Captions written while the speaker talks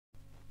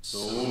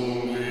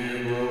Somebody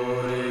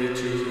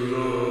to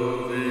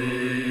love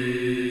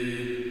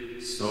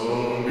thee,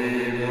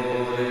 somebody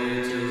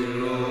to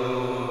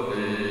love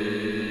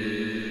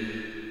thee.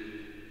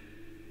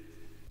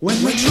 When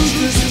the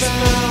truth is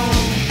found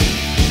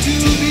to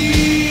be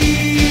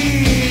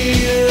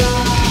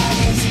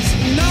lies,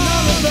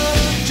 none of the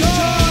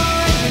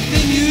joy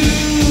within you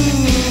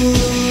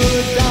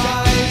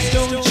dies.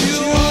 Don't you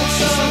want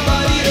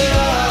somebody to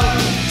love?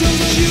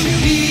 Don't you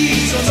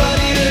need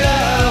somebody to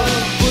love?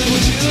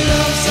 Would you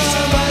love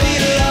somebody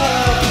to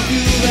love?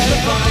 You better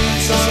find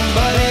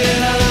somebody to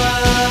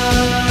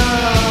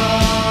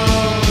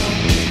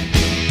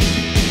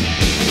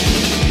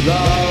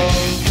love.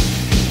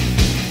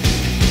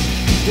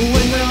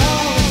 When the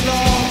all is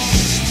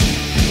lost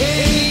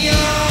in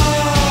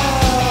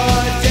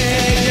your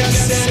day,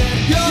 just set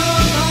your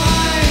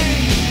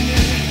mind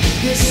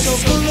is so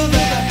full of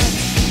that.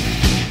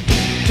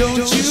 Don't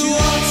you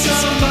want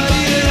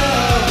somebody to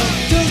love?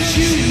 Don't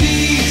you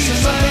need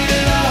somebody to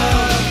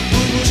love?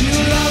 Would you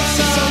love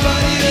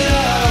somebody to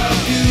love?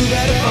 You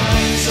better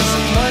find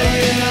somebody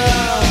to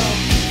love.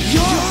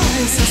 Your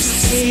eyes, I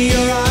see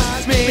your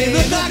eyes may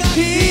look like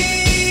peace,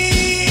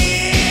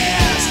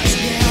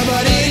 yeah,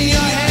 but in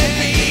your head,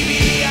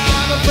 baby,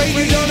 I'm afraid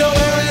you don't know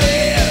where it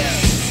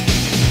is.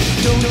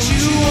 Don't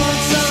you want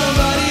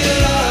somebody to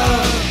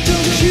love?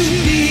 Don't you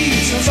need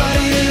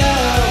somebody to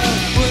love?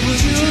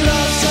 Would you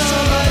love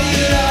somebody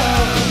to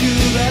love? You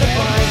better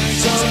find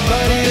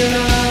somebody to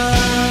love.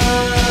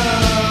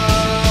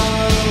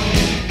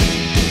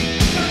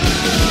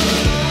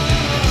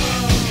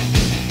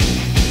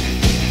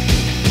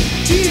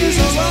 Tears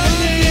are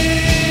running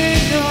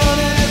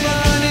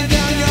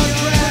down your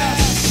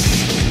dress,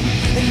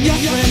 and your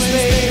friends,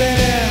 baby,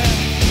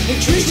 they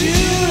treat you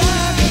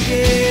like a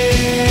kid.